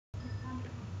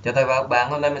Chào thầy và các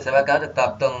bạn, hôm nay mình sẽ báo cáo thực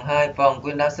tập tuần 2 phần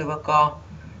Windows Server Core.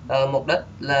 Mục đích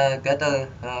là kể từ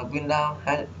Windows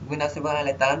Server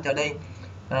 2008 trở đi,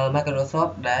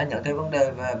 Microsoft đã nhận thấy vấn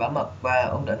đề về bảo mật và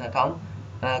ổn định hệ thống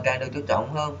càng được chú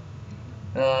trọng hơn.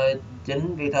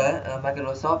 Chính vì thế,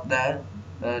 Microsoft đã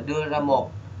đưa ra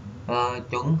một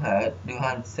chuẩn hệ điều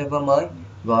hành server mới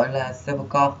gọi là Server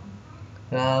Core.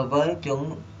 Với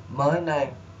chuẩn mới này,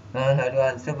 hệ điều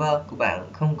hành server của bạn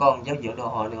không còn giao diện đồ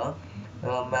họa nữa,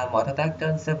 mà mọi thao tác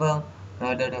trên server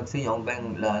đều được sử dụng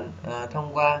bằng lệnh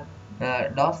thông qua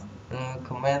DOS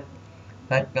command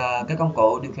hoặc các công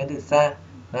cụ điều khiển từ xa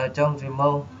trong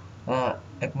remote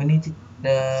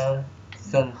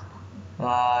administration,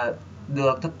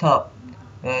 được tích hợp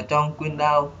trong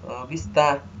Windows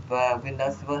Vista và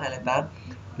Windows Server 2008.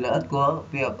 Lợi ích của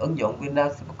việc ứng dụng Windows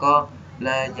Server Core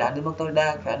là giảm đến mức tối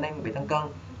đa khả năng bị tấn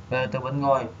công từ bên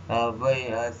ngoài,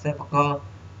 vì Server Core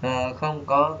không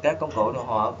có các công cụ đồ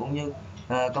họa cũng như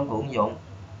công cụ ứng dụng.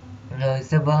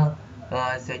 Server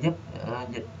sẽ giúp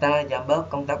dịch ta giảm bớt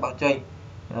công tác bảo trì,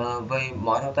 vì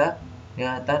mọi thao tác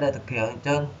ta đều thực hiện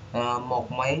trên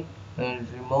một máy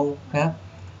remote khác.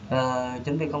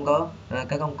 Chính vì không có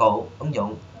các công cụ ứng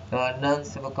dụng, nên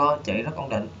Server Core chạy rất ổn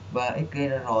định và ít gây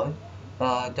ra rối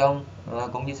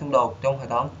cũng như xung đột trong hệ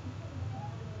thống.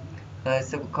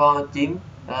 Server Core chiếm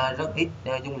rất ít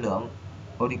dung lượng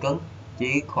ổ đĩa cứng,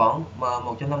 chỉ khoảng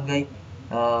 1.5 GB,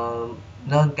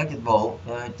 nên các dịch vụ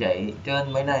chạy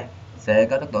trên máy này sẽ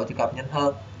có tốc độ truy cập nhanh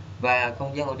hơn và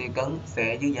không gian ổ đĩa cứng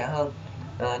sẽ dư dả hơn.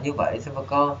 Như vậy, Server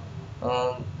Core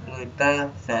người ta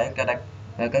sẽ cài đặt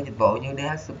các dịch vụ như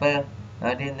DHCP,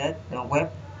 DNS web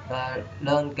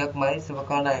lên các máy Server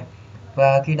Core này,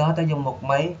 và khi đó ta dùng một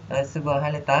máy Server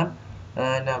 2008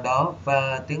 nào đó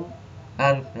và tiếng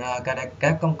Anh cài đặt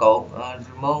các công cụ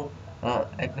remote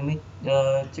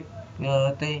administrative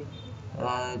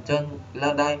trên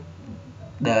lên đây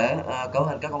để cấu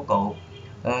hình các công cụ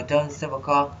trên Server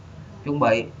Core.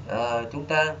 Chúng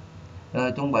ta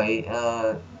chuẩn bị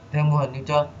theo mô hình như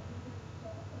trên,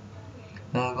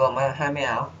 gồm 20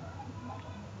 ảo.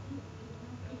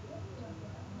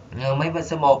 Máy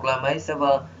VC1 là máy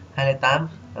server 2008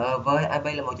 với IP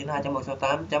là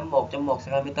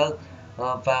 192.168.1.1/24,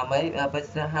 và máy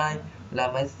VC2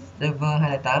 là máy server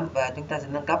 2008, và chúng ta sẽ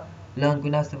nâng cấp lên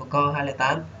Windows Server Core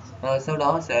 2008. Sau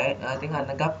đó sẽ tiến hành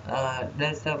nâng cấp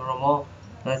DC Promo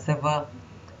server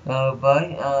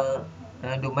với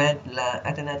domain là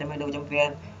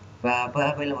athena.edu.vn và với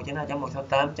IP là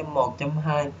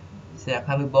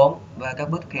 192.168.1.2/24, và các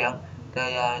bước thực hiện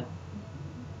thì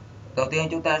đầu tiên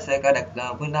chúng ta sẽ cài đặt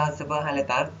Windows Server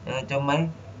 2008 cho máy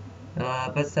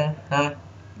PC2.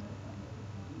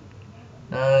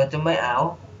 Trong máy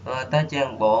ảo, ta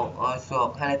chèn bộ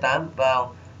suột 28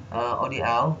 vào ổ đĩa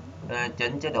ảo,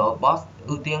 chỉnh chế độ BOS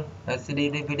ưu tiên CD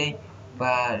DVD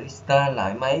và restart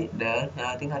lại máy để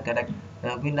tiến hành cài đặt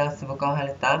Windows Server Core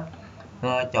 2008.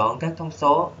 Chọn các thông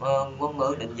số ngôn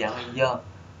ngữ định dạng hiện giờ,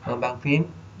 bàn phím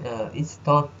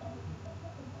install.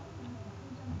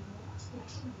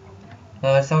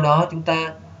 Sau đó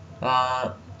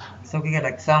sau khi cài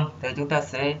đặt xong thì chúng ta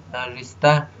sẽ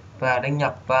restart và đăng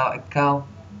nhập vào account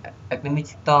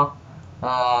administrator.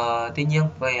 Tuy nhiên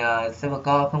vì Server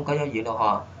Core không có giao diện đồ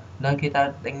họa nên khi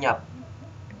ta đăng nhập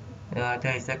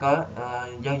thì sẽ có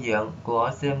giao diện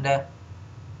của CMD.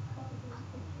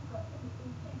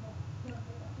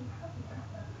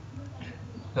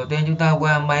 Đầu tiên chúng ta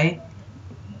qua máy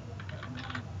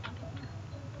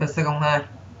PC02.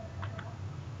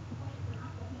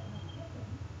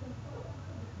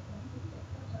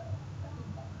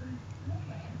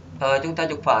 Chúng ta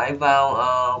chuột phải vào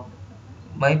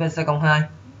máy PC02,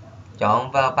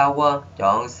 chọn vào Power,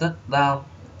 chọn Shutdown.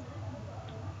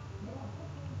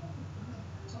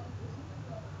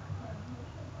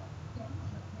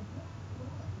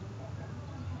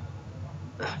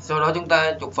 Sau đó chúng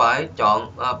ta chuột phải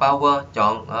chọn Power,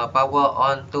 chọn Power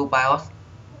on to BIOS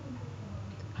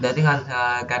để tiến hành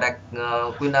cài đặt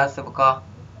Windows Server Core.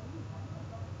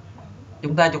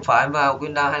 Chúng ta chuột phải vào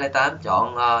Windows 2008,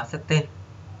 chọn Setting,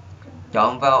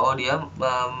 chọn vào ổ đĩa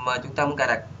mà chúng ta muốn cài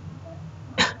đặt.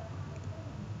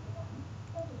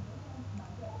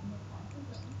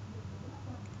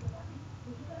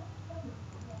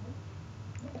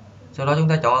 Sau đó chúng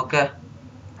ta chọn OK.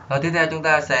 Tiếp theo chúng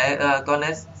ta sẽ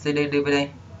connect CD DVD.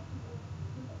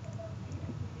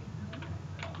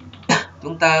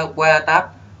 Chúng ta qua tab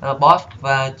BOS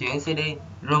và chuyển CD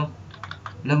ROM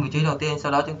lên vị trí đầu tiên,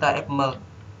 sau đó chúng ta FM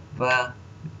và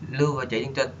lưu và chạy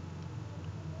chương trình.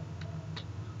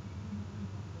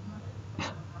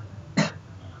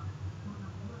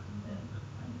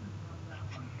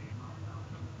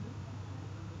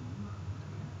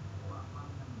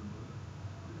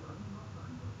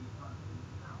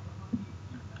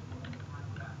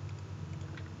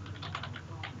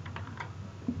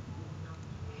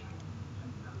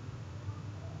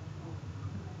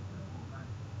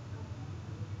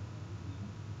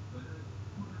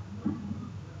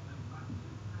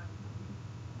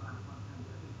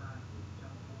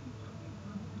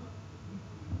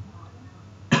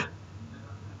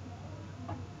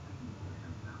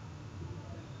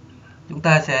 chúng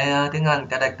ta sẽ tiến hành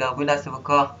cài đặt Windows Server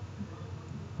Core.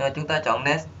 Chúng ta chọn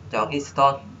Next, chọn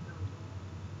Install.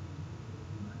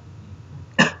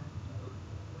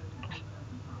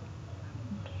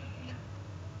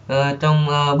 Trong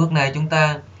bước này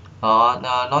họ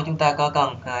nói chúng ta có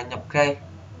cần nhập key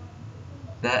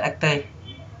để active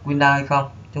Windows hay không.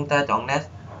 Chúng ta chọn Next,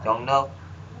 chọn No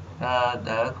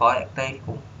để khỏi active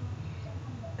cũng,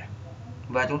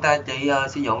 và chúng ta chỉ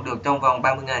sử dụng được trong vòng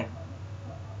 30 ngày.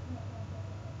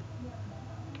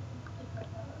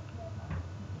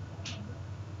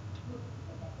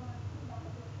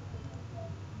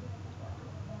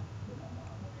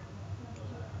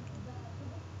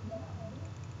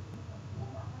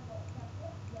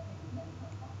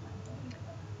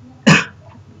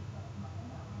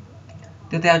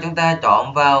 Tiếp theo chúng ta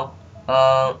chọn vào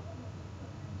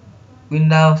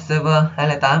Windows Server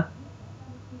 2008,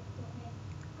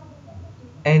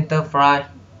 Enterprise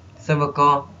Server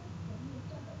Core,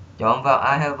 chọn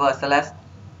vào I have a slash,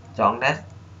 chọn Next,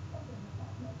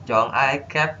 chọn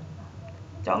ISCAP,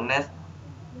 chọn Next,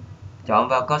 chọn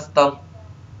vào Custom.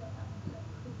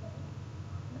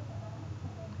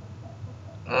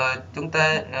 Chúng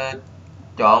ta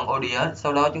chọn Audio,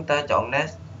 sau đó chúng ta chọn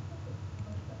Next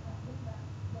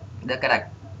để cài đặt.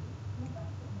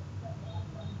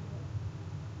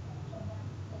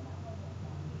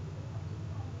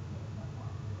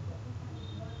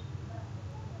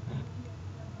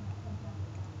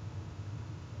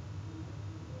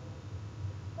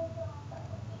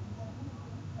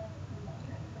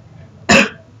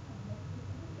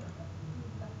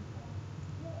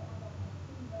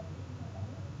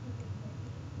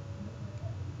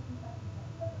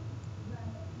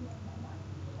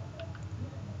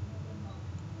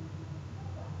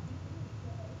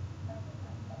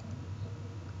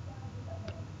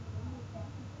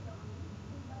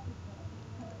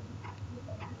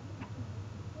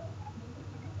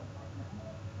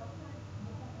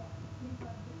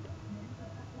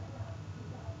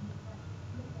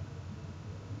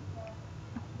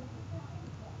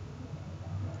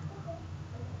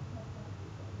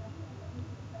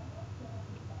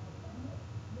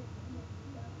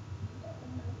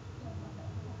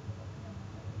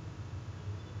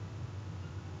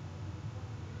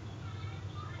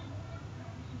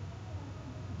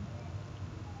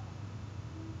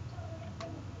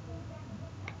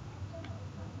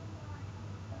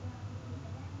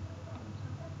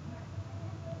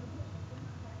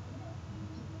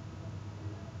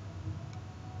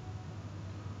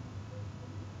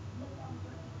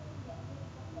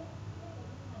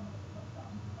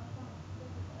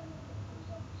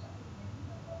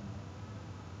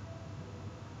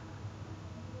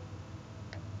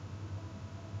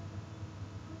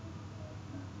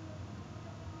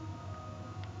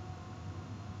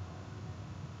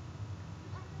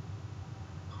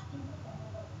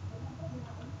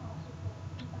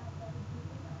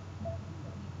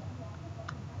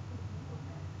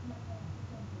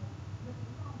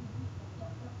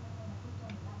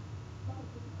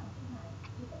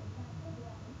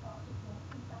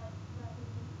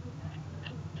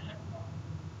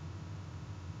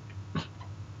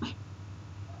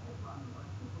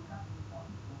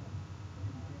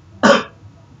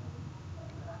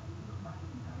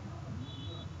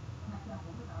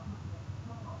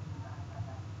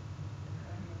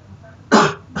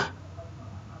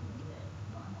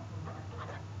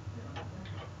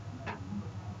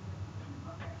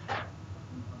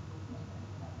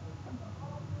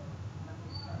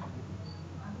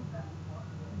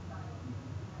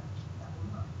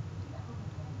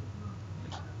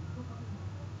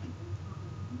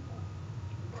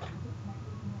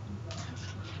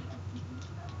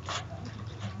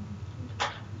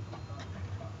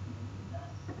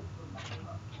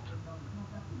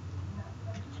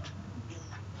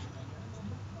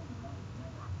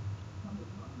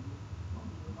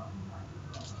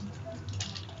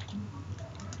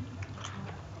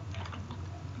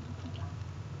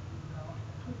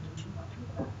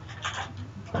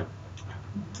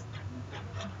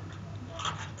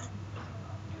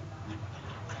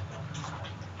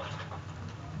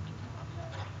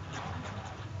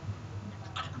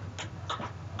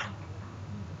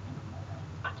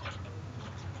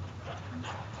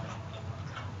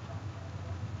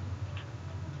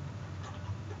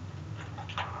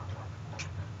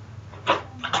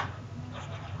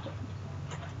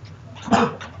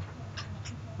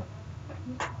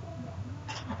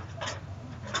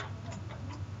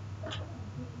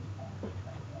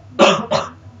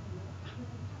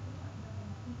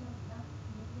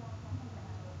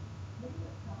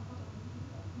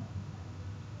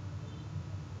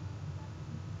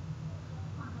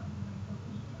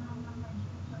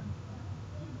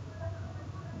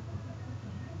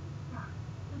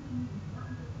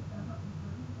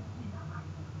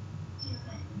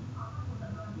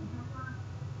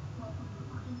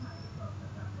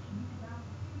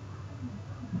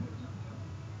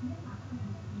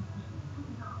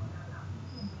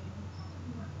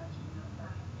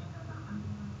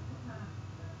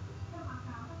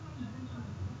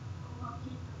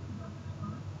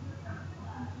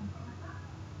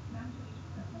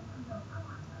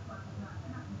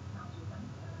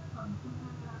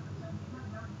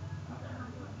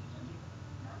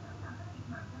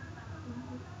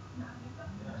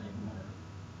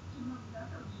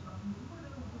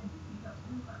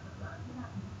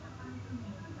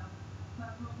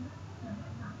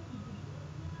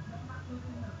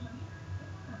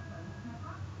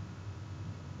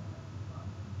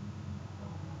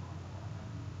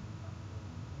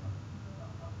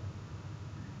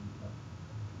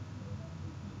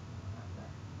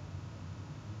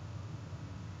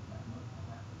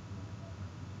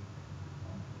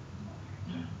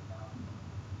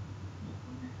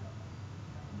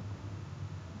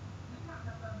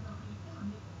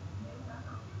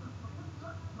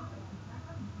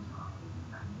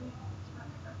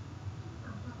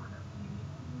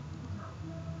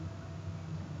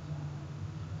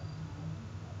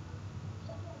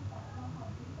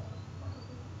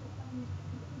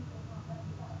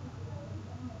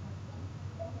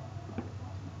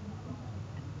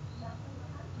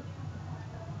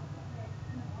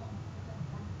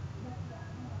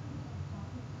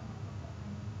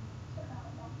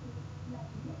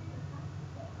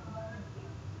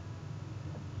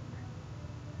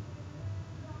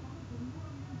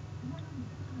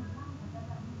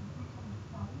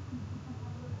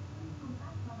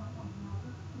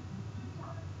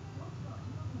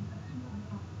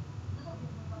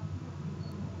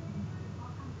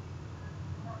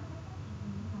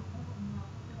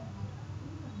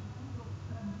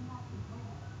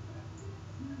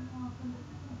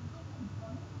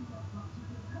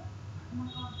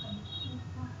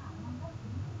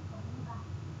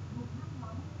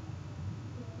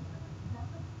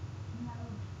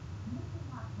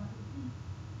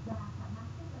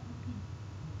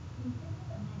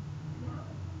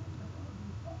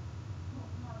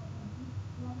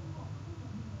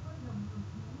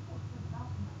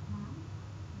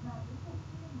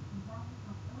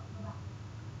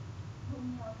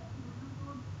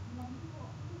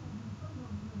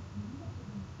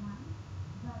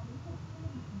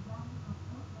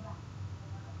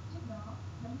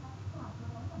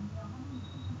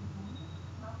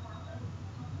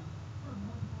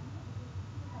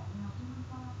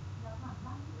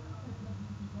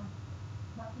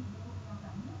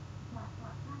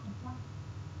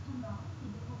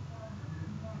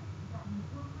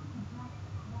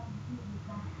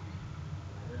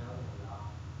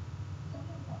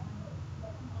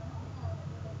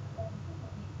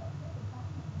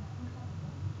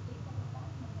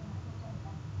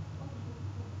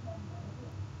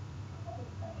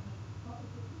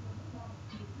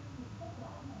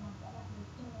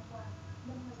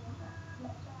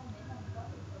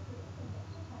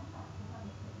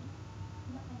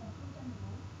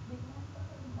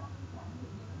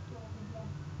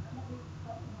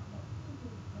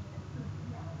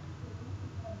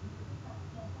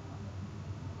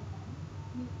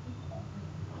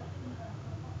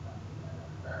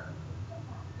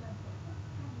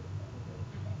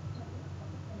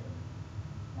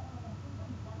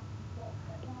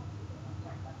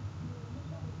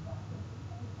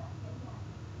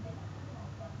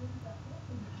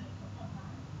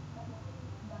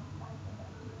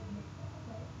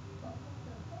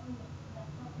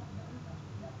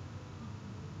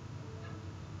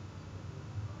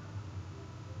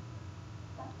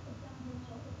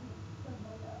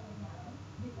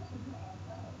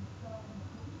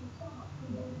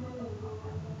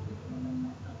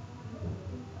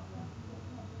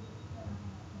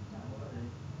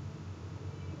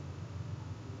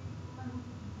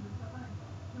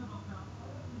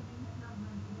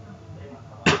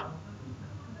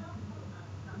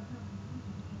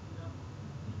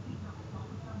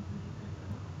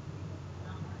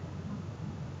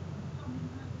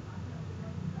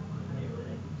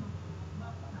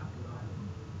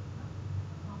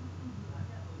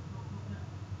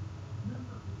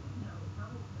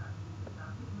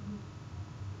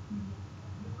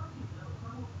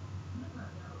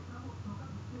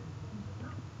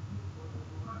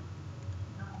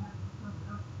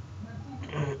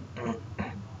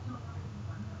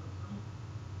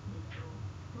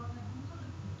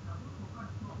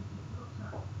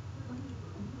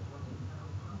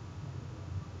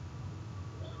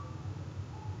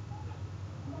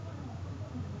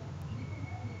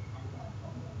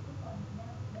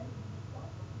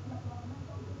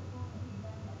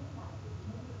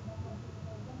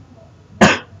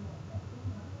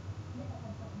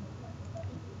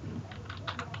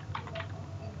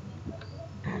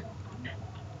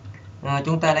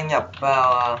 chúng ta đăng nhập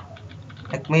vào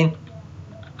admin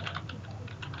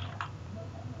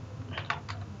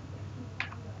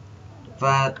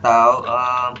và tạo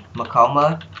mật khẩu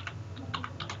mới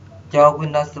cho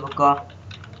Windows Server Core.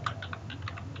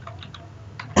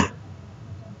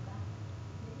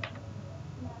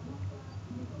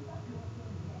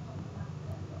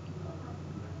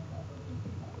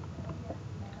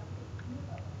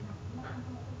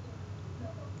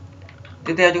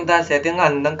 Tiếp theo chúng ta sẽ tiến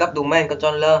hành nâng cấp domain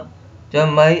controller cho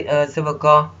máy Server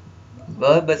Core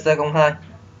với PC02.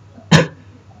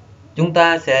 Chúng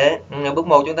ta sẽ bước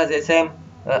 1 chúng ta sẽ xem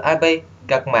IP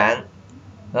card mạng,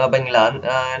 bằng lệnh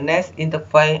Next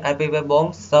Interface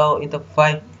IPv4 Show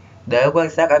Interface để quan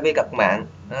sát IP card mạng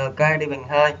cái ID bằng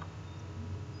 2.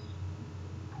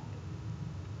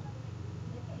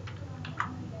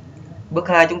 Bước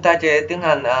 2 chúng ta sẽ tiến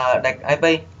hành đặt IP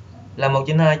là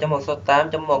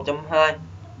 192.168.1.2,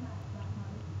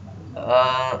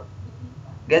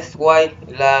 gateway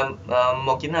là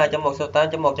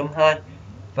 192.168.1.2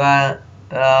 và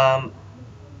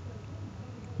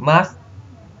mask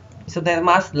internet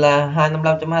mask là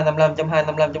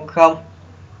 255.255.255.0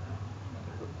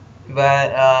 và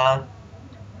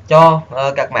cho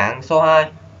card mạng số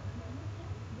 2.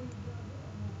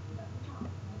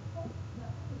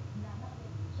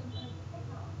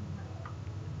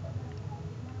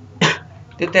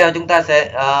 Tiếp theo chúng ta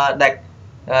sẽ đặt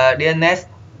DNS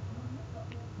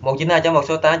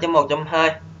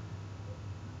 192.168.1.2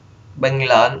 bằng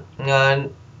lệnh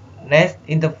Next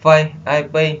Interface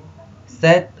IP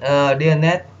set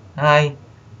DNS 2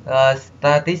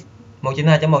 static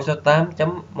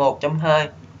 192.168.1.2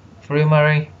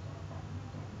 primary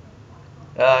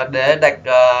để đặt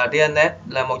DNS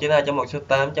là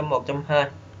 192.168.1.2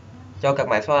 cho card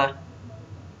mạng số 2.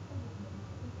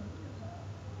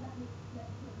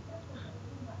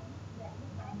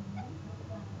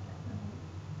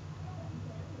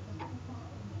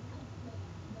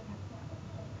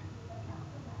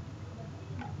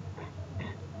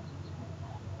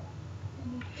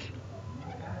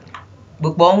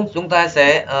 Bước 4 chúng ta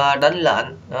sẽ đánh lệnh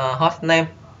hostname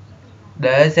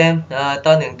để xem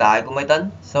tên hiện tại của máy tính,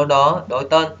 sau đó đổi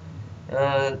tên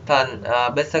thành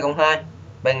PC02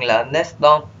 bằng lệnh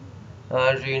nextdoor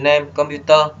rename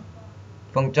computer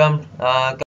phần trăm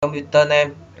computer name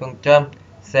phần trăm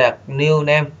sạc new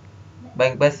name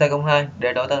bằng PC02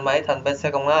 để đổi tên máy thành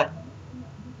PC02.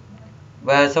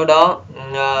 Và sau đó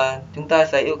chúng ta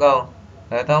sẽ yêu cầu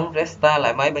hệ thống restart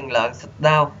lại máy bằng lệnh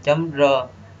shutdown.r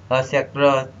sạc r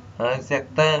sạc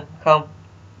t 0.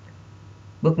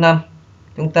 Bước 5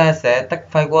 chúng ta sẽ tắt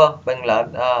firewall bằng lệnh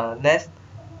next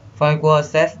firewall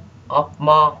set off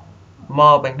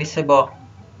more bằng disable.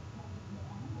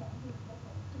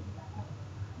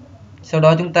 Sau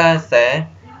đó chúng ta sẽ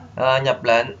nhập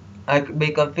lệnh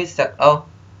ipconfig sạc o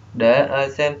để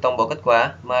xem toàn bộ kết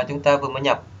quả mà chúng ta vừa mới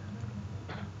nhập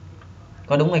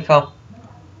có đúng hay không.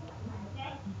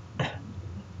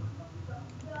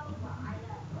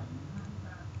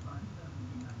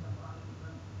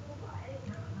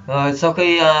 Sau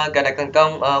khi cài đặt thành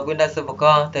công Windows Server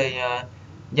Core thì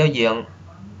giao diện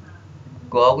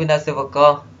của Windows Server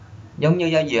Core giống như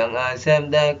giao diện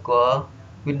CMD của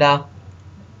Windows.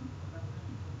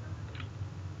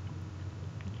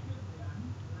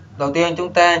 Đầu tiên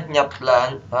chúng ta nhập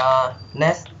lệnh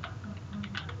next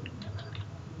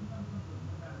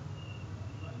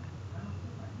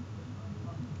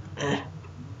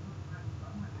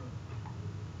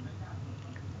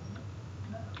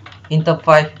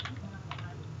interface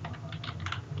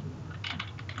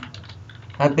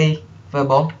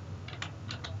IPv4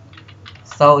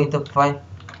 sau interface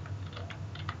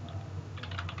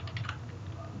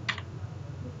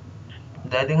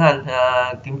để tiến hành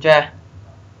kiểm tra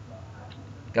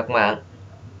card mạng.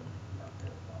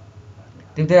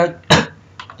 Tiếp theo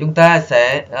chúng ta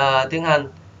sẽ tiến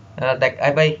hành đặt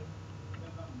IP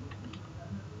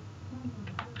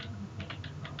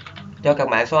cho card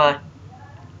mạng số 2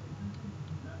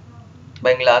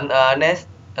 bằng lệnh next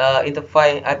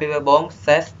interface IPv4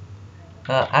 set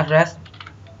address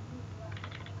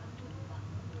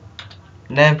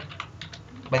name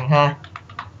bằng 2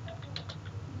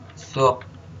 sub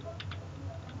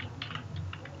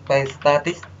bằng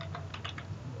static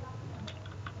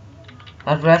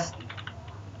address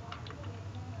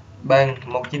bằng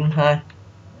 192.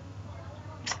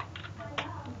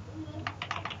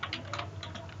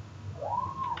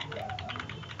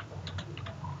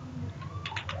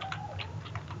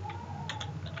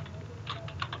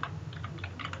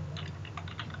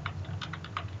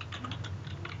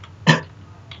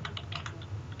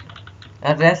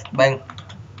 Address bằng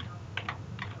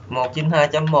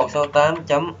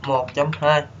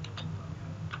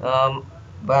 192.168.1.2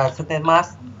 và Subnet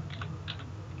Mask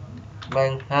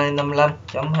bằng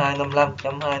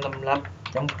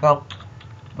 255.255.255.0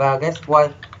 và Gateway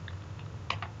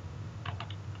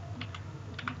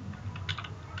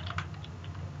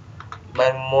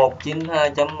bằng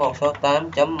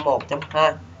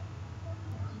 192.168.1.2.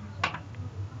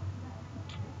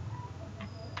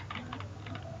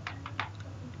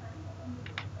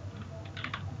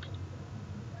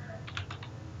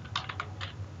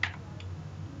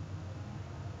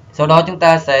 Sau đó chúng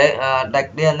ta sẽ đặt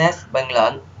DNS bằng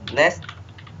lệnh NET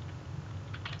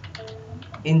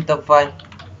interface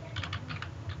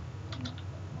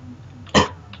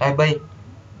IP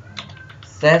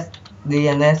set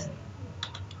DNS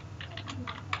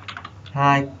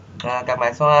 2 các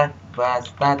mạng số 2 và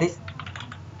static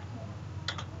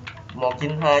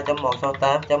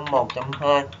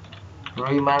 192.168.1.2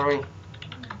 primary.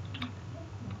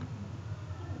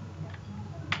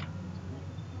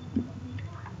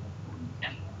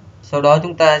 Sau đó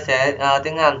chúng ta sẽ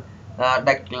tiến hành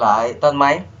đặt lại tên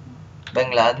máy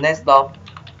bằng lệnh nextdoor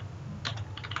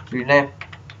rename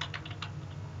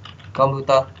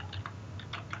computer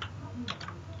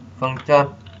function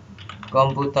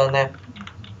computer name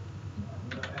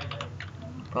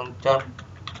function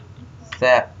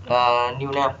set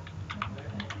new name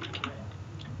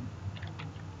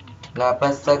là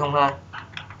PC02.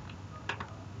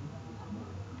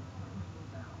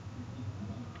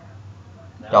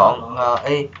 Chọn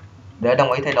Y để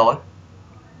đồng ý thay đổi.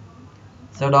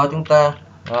 Sau đó chúng ta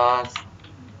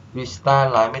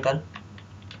restart lại máy tính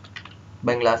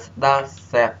bằng là start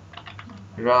set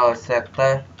rct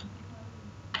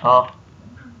o.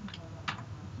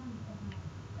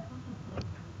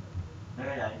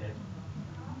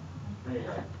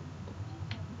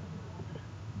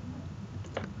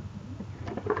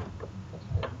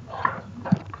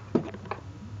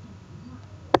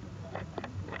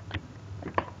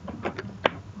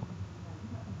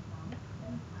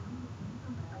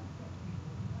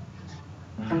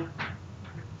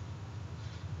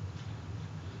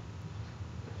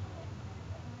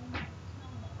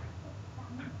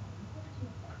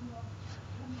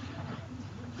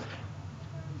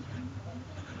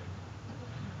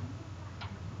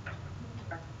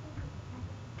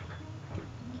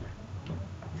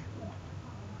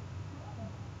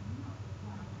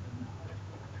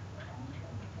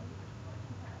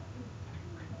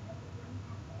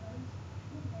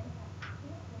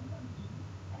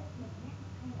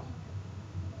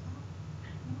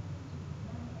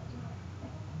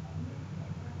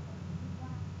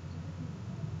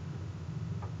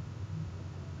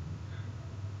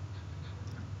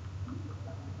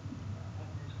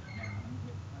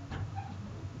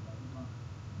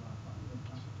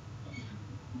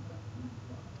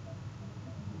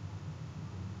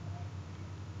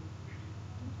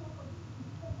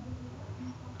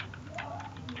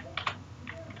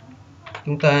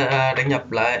 Chúng ta đăng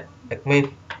nhập lại admin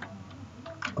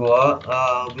của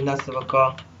Windows Server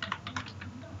Con.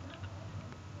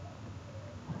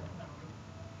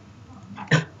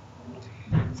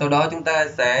 Sau đó chúng ta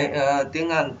sẽ tiến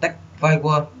hành tách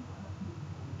firewall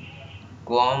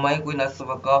của máy Windows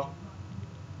Server Con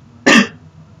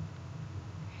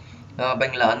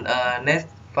bằng lệnh net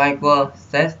firewall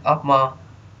set of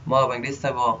more bằng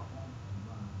disable.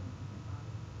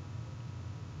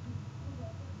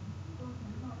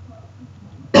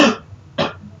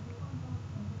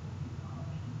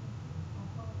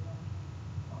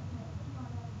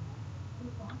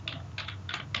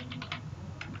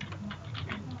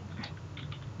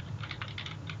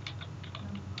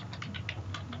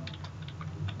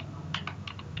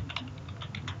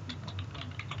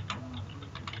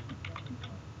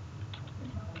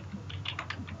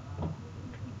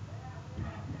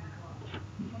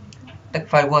 Tách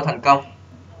firewall thành công.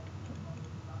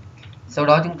 Sau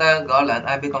đó chúng ta gõ lệnh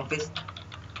ipconfig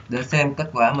để xem kết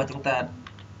quả mà chúng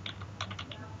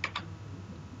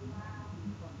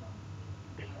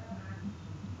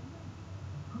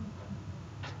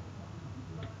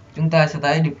ta sẽ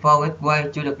thấy default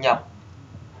gateway chưa được nhập.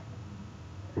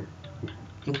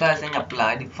 Chúng ta sẽ nhập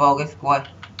lại default gateway.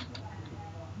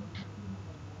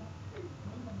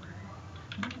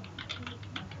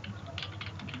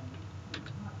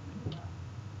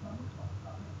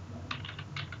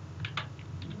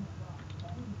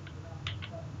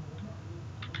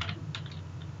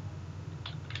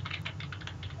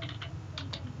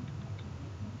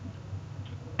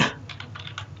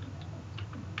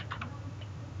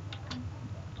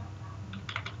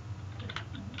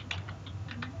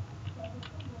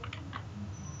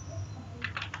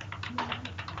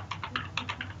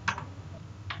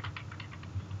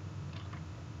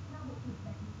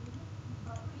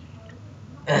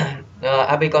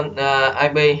 IP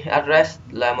address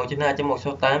là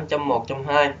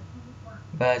 192.168.1.2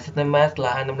 và system mask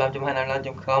là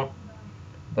 255.255.0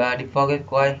 và default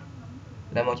gateway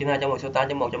là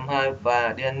 192.168.1.2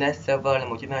 và DNS server là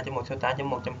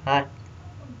 192.168.1.2.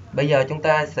 Bây giờ chúng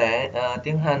ta sẽ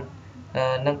tiến hành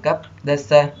nâng cấp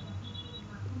DC.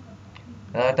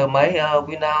 Từ máy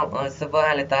Windows Server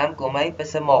 2008 của máy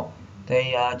PC1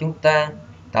 thì chúng ta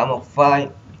tạo một file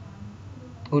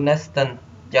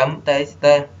uneston.txt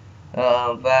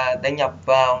và đăng nhập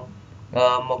vào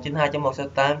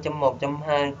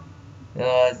 192.168.1.2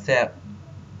 sạc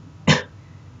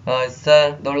C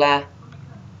 $,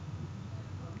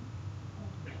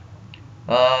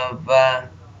 và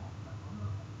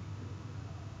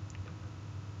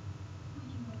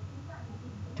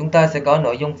chúng ta sẽ có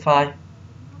nội dung file.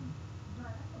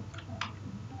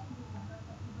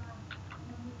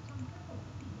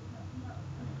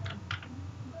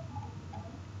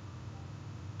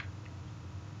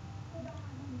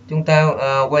 Chúng ta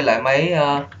quay lại máy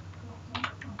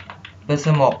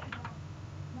PC1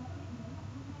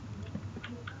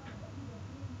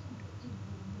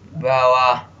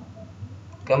 vào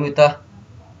computer,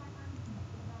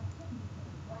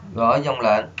 gõ dòng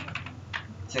lệnh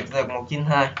sạc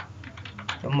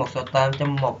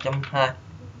 192.168.1.2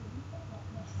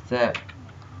 sạc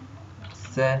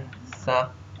C sao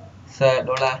C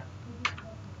 $,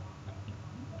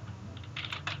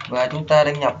 và chúng ta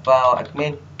đăng nhập vào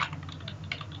admin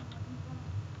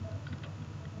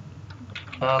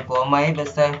của máy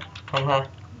PC02.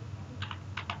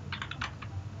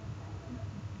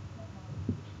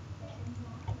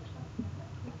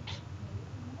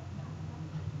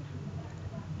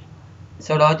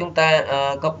 Sau đó chúng ta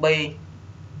copy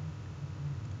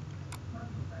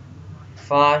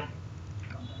file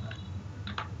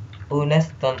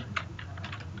uneston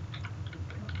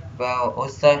vào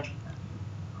OC.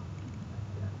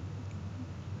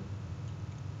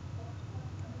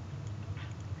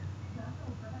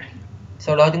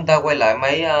 Sau đó chúng ta quay lại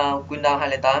máy Windows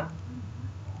 2008.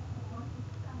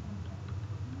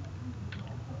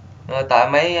 Tại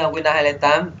máy Windows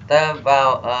 2008 ta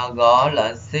vào gõ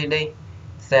lệnh cd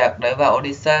sạc để vào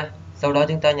Odessa. Sau đó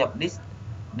chúng ta nhập disk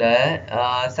để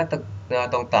xác thực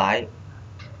tồn tại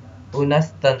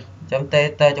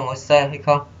uneston.txt trong OC hay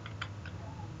không.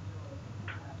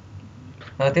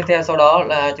 Tiếp theo sau đó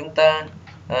là chúng ta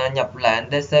nhập lệnh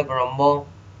dc promo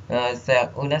sạc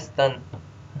uneston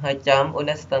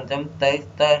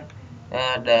 2.uneston.txt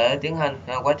để tiến hành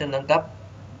quá trình nâng cấp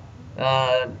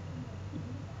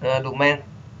domain.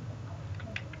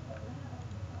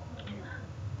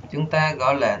 Chúng ta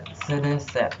gõ lệnh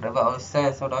cd sạc để vào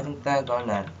OC, sau đó chúng ta gõ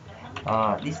lệnh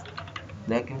disk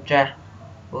để kiểm tra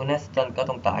uneston có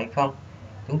tồn tại hay không.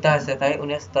 Chúng ta sẽ thấy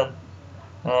uneston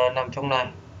nằm trong này.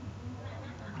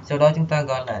 Sau đó chúng ta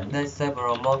gõ lệnh dc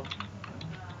promo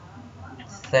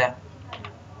sạc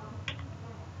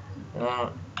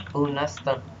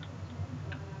uneston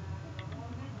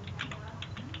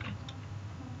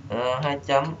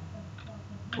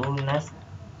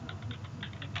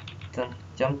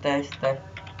 2.uneston.txt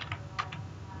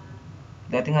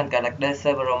để tiến hành cài đặt dc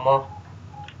promo.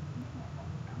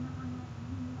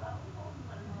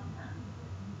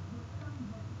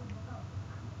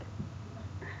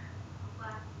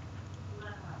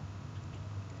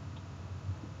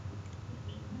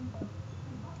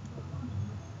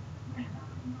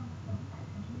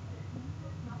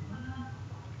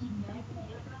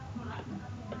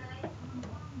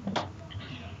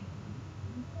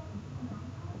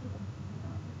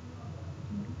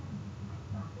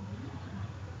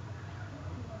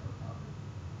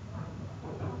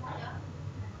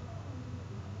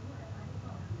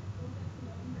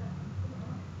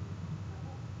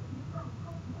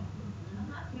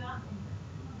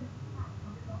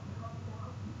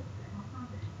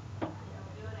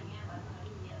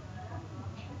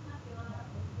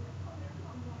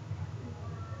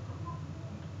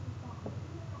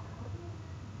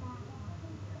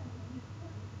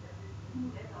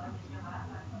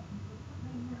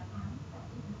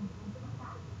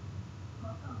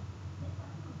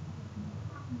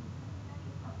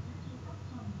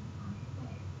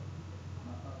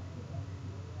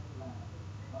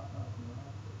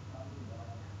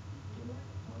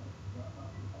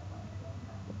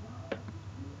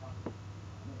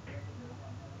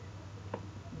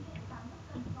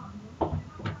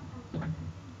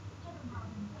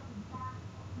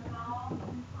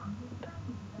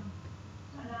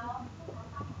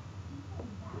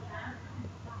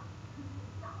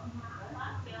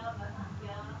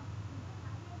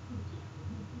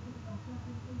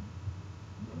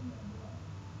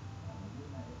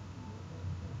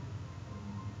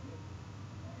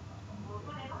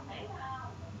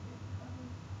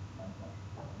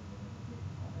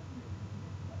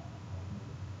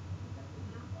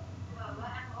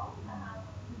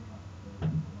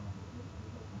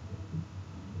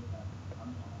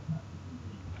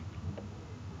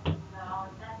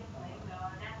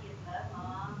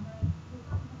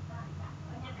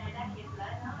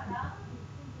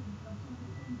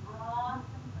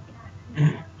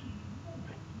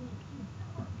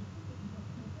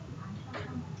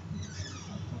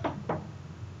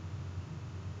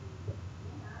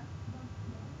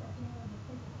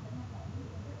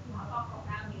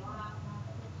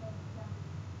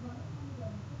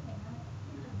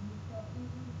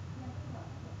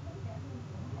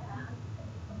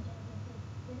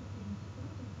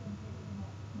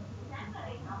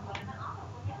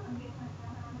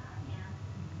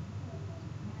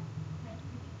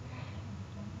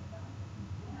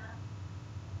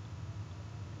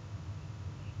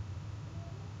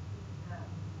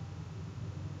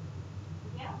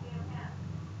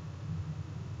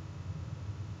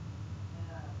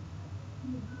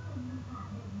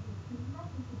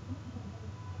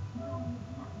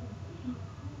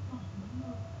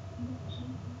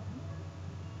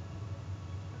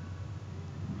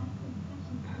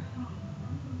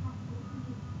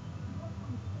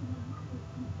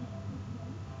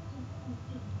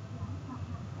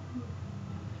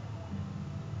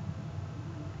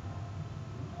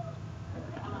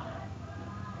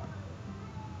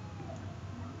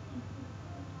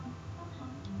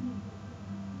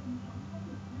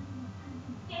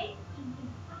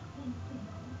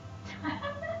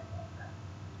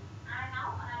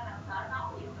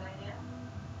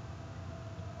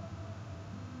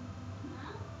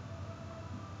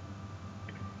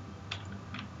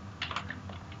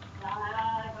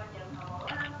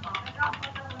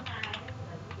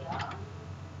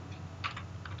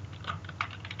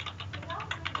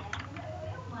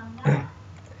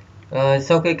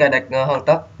 Sau khi cài đặt hoàn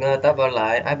tất, ta vào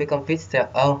lại ipconfig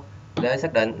 -o để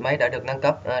xác định máy đã được nâng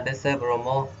cấp DC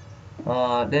Promo.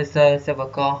 DC Server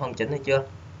Core hoàn chỉnh hay chưa?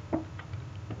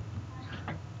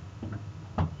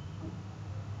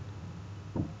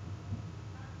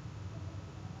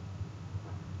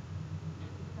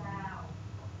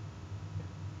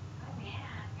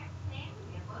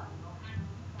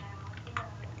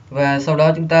 Và sau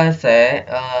đó chúng ta sẽ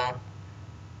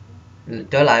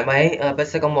trở lại máy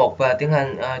PC01 và tiến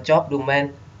hành job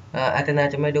domain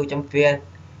athena.edu.vn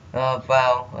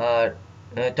vào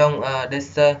trong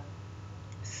DC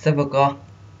Server Core.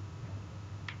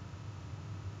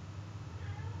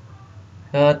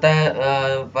 Ta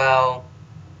vào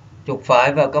chuột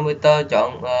phải vào computer,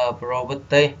 chọn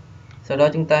property, sau đó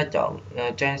chúng ta chọn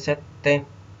change setting,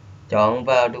 chọn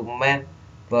vào domain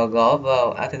và gõ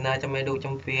vào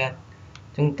athena.edu.vn.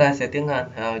 Chúng ta sẽ tiến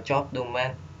hành job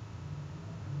domain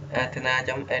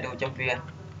athena.edu.vn.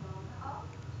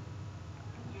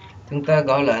 Chúng ta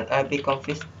gõ lệnh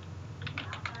ipconfig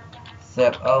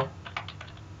 -o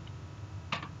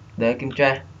để kiểm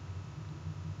tra.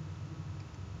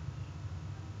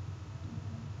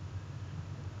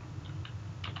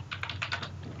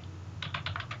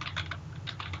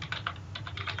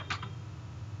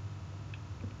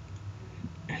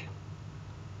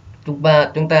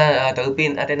 Chúng ta thử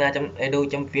pin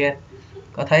athena.edu.vn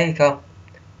có thấy hay không?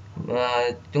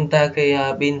 Chúng ta khi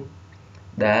pin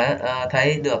đã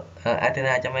thấy được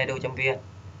athena.edu.vn.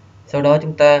 Sau đó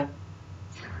chúng ta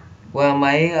qua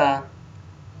máy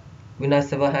Windows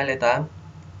Server 2008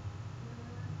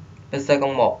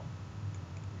 PC01.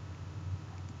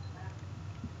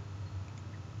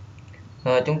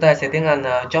 Chúng ta sẽ tiến hành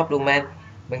job domain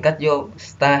bằng cách vô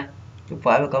Start, chuột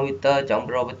phải vào computer, chọn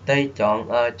property, chọn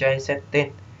change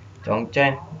setting, chọn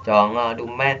change, chọn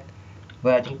domain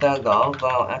và chúng ta gõ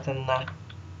vào athena.edu.vn,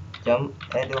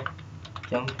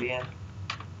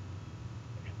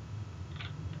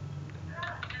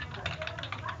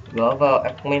 gõ vào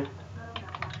admin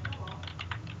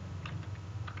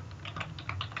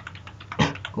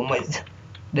của mình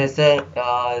DC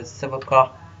Server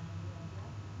Core.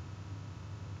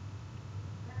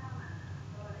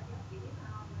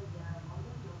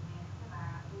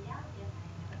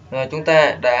 Chúng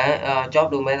ta đã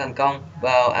job domain thành công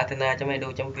vào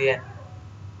athena.edu.vn.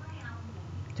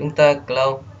 Chúng ta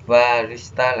close và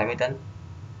restart lại máy tính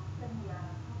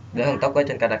để hoàn tất quá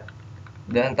trình cài đặt,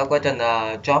 để hoàn tất quá trình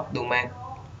job domain.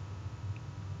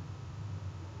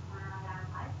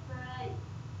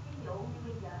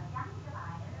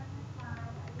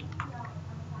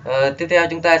 Tiếp theo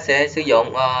chúng ta sẽ sử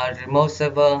dụng remote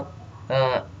server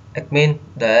admin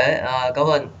để cấu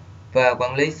hình và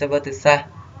quản lý server từ xa.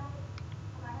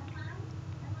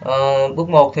 Bước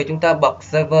 1 thì chúng ta bật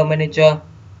server manager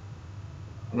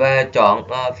và chọn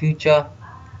future.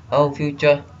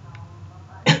 Future.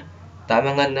 Tại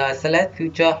màn hình select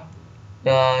future,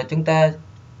 chúng ta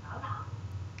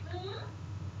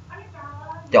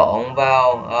chọn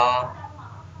vào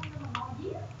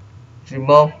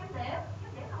remote,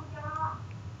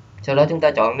 sau đó chúng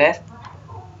ta chọn next.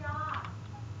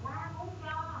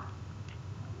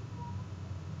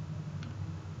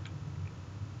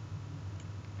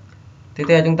 Tiếp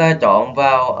theo chúng ta chọn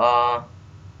vào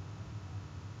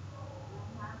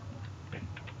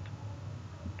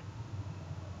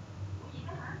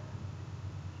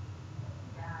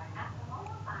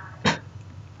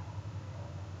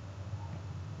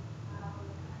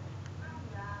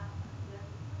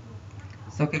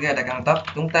sau khi cài đặt hoàn tất,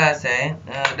 chúng ta sẽ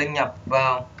đăng nhập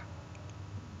vào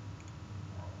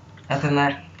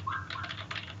Athena.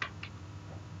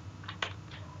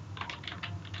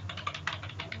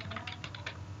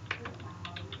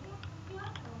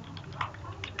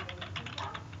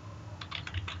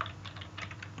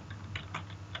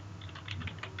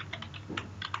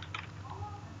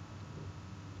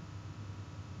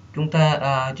 Chúng ta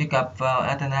truy cập vào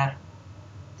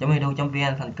athena.edu.vn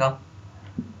thành công.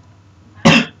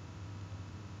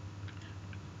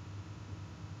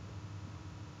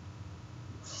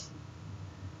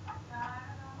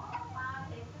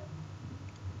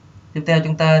 Tiếp theo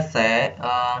chúng ta sẽ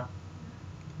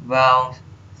vào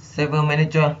Server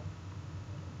Manager,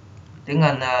 tiến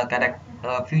hành cài đặt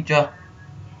Future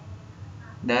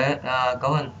để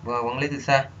cấu hình và quản lý từ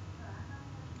xa.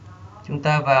 Chúng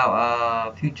ta vào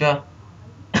Future,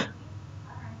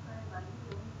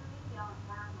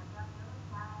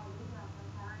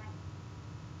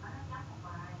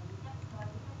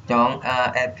 chọn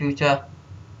Add Future.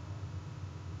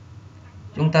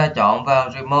 Chúng ta chọn vào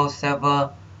Remote Server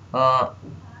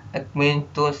Admin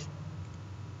Tools,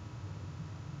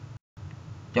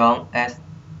 chọn Add.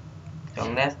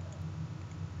 chọn Next,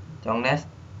 chọn Next,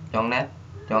 chọn Next,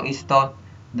 chọn Install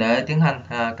để tiến hành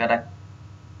cài đặt.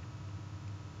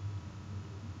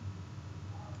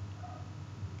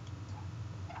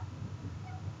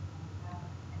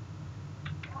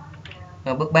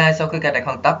 Bước 3 sau khi cài đặt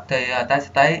hoàn tất thì ta sẽ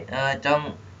thấy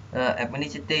trong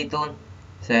Administrative Tool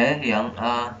sẽ hiện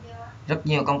rất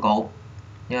nhiều công cụ,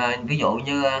 ví dụ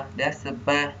như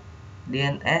DSP,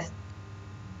 DNS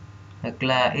hoặc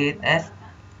là ISS.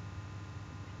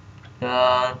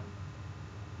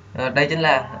 Đây chính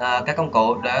là các công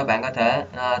cụ để bạn có thể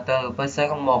từ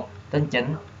PC01 tinh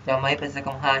chỉnh cho máy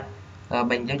PC02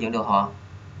 bằng giao diện đồ họa.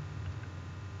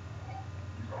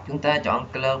 Chúng ta chọn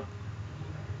Clone,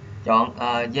 chọn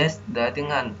Yes để tiến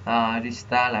hành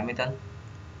restart lại máy tính.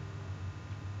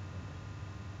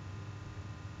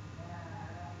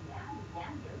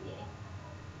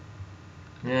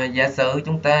 Giả sử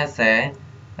chúng ta sẽ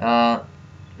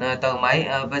từ máy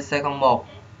PC01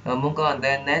 muốn có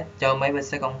DNS cho máy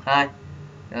PC02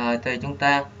 thì chúng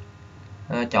ta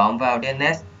chọn vào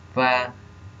DNS và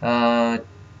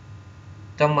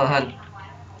trong màn hình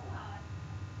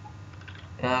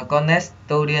Connect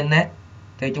to DNS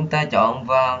thì chúng ta chọn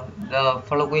vào the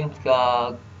following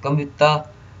computer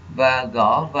và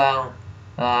gõ vào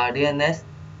DNS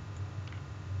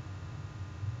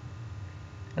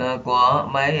của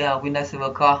máy Windows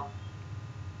Server Core.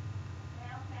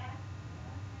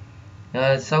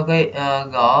 Sau khi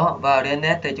gõ vào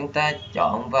DNS thì chúng ta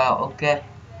chọn vào OK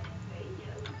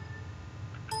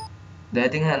để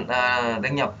tiến hành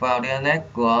đăng nhập vào DNS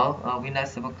của Windows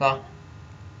Server Core.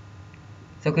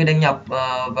 Sau khi đăng nhập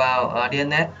vào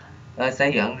DNS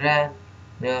sẽ hiện ra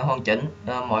hoàn chỉnh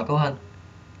mọi cấu hình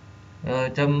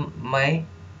trên máy,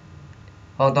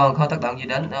 hoàn toàn không tác động gì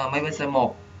đến máy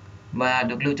PC1 mà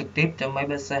được lưu trực tiếp cho máy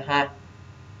PC2.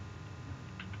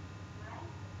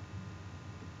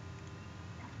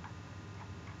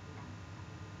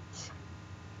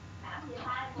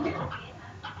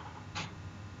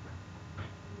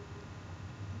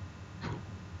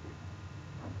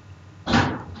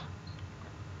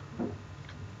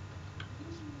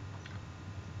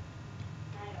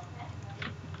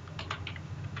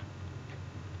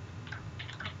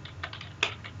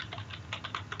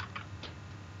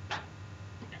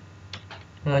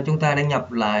 Chúng ta đăng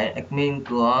nhập lại admin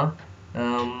của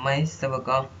máy server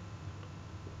con.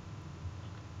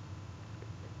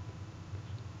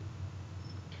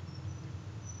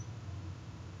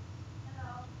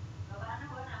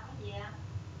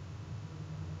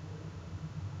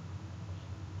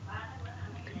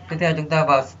 Tiếp theo chúng ta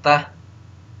vào Start,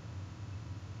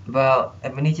 vào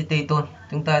Administrative Tool,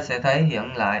 chúng ta sẽ thấy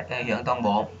hiện toàn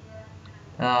bộ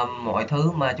mọi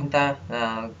thứ mà chúng ta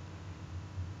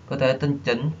có thể tinh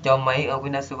chỉnh cho máy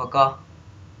Windows Server Core.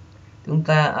 Chúng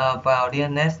ta vào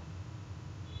DNS,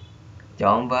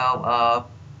 chọn vào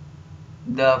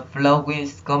the following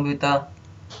computer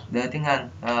để tiến hành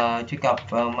truy cập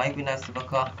vào máy Windows Server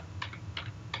Core.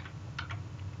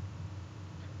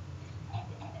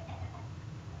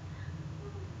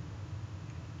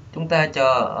 Chúng ta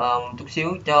chờ một chút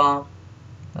xíu cho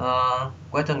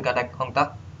quá trình cài đặt hoàn tất.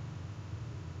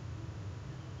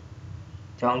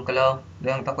 Chọn Clone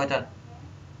để hoàn tất quá trình.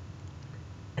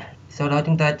 Sau đó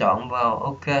chúng ta chọn vào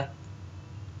OK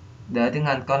để tiến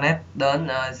hành connect đến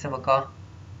server core.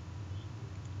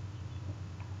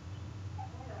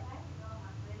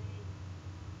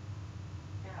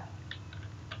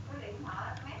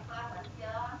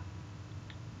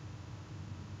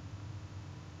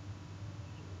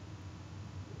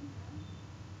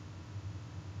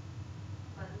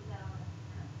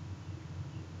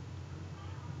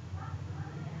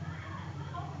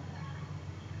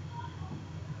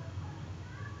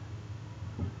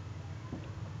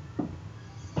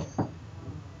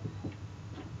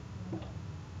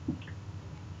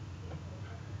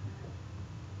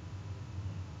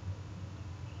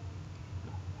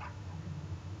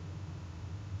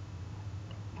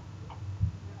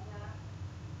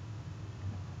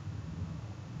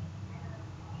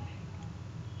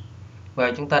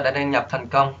 Và chúng ta đã đăng nhập thành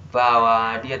công vào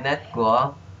DNS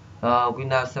của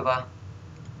Windows Server.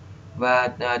 Và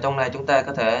trong này chúng ta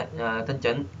có thể tinh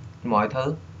chỉnh mọi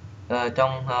thứ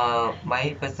trong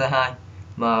máy PC2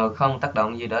 mà không tác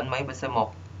động gì đến máy PC1.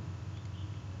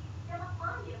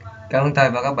 Cảm ơn thầy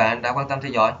và các bạn đã quan tâm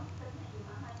theo dõi.